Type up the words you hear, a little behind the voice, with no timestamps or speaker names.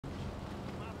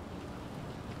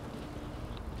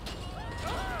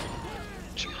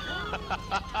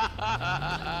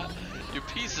You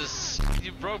piece of shit,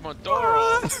 you broke my door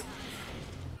off.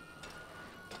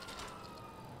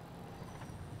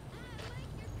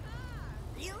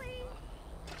 Really?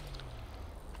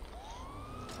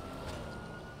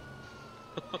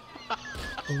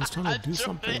 I was trying to do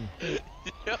something.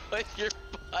 Yo, your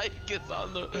bike is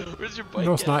on the. Where's your bike?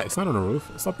 No, it's at? not. It's not on the roof.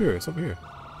 It's up here. It's up here.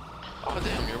 Oh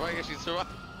damn, your bike actually survived.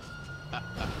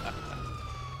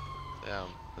 Damn,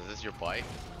 is this your bike?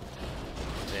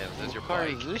 Damn, is this your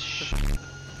bike? Is this sh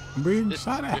I'm being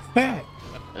shot at. Is it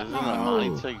a money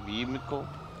vehicle?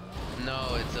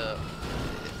 No, it's a.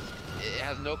 It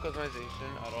has no customization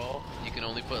at all. You can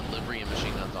only put livery and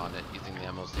machine guns on it using the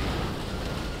MOC.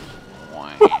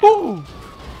 Wow. Oh!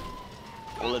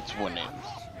 Well, let's win it.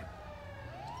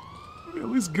 At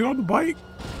least get on the bike.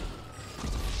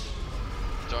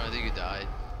 Jordan, I think you died.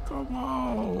 Come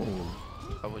on.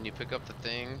 But when you pick up the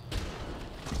thing.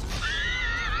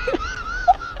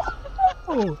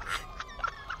 Oh.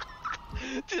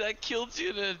 Dude, I killed you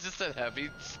and it just said heavy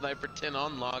sniper 10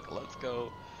 on lock. Let's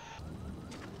go.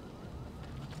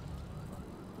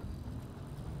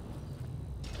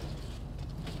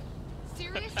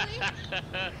 Seriously?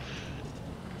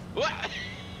 What?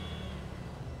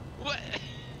 What?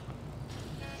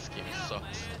 This game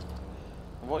sucks.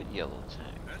 What yellow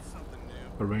tag?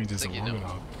 The range isn't Think you long know.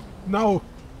 enough. No.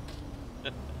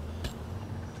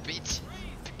 Bitch.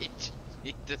 Bitch.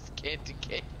 Eat this candy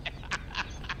cane.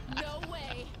 No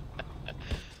way.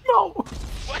 No.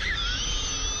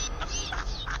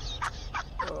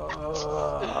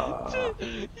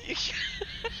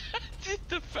 Dude,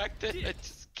 the fact that I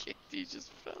just kicked you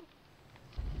just fell.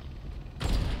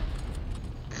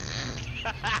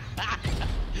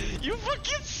 You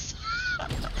fucking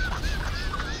suck.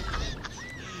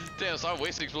 Damn, stop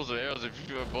wasting explosive arrows if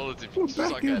you have bullets if you We're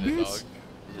suck back at in, it, bitch. dog.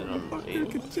 Is it on the Fucking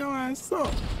table? get your ass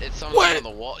up. It's something What? on the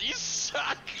wall. You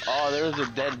suck! Oh, there's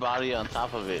a dead body on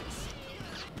top of it.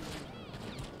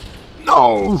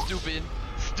 No. Stupid.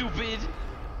 Stupid!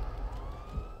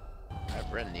 I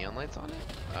have red neon lights on it?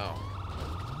 Oh.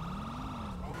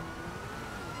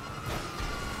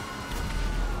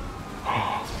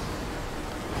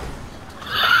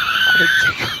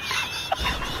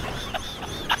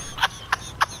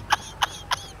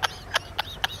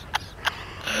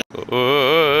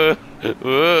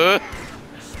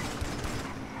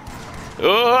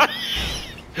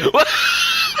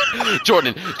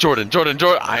 Jordan,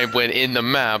 I went in the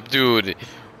map, dude.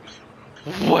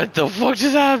 What the fuck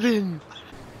just happened?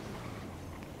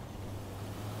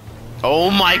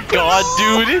 Oh my god,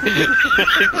 dude!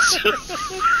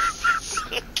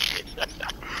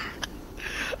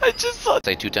 I just saw.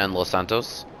 Say 210 Los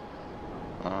Santos.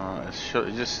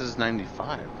 It just says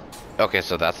 95. Okay,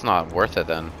 so that's not worth it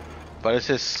then. But it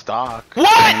says stock.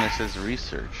 What? And it says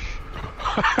research.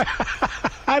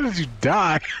 How did you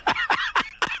die?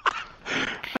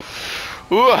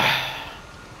 Ooh.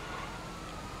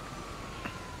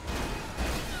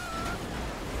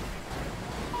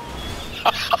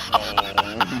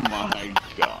 Oh my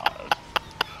god.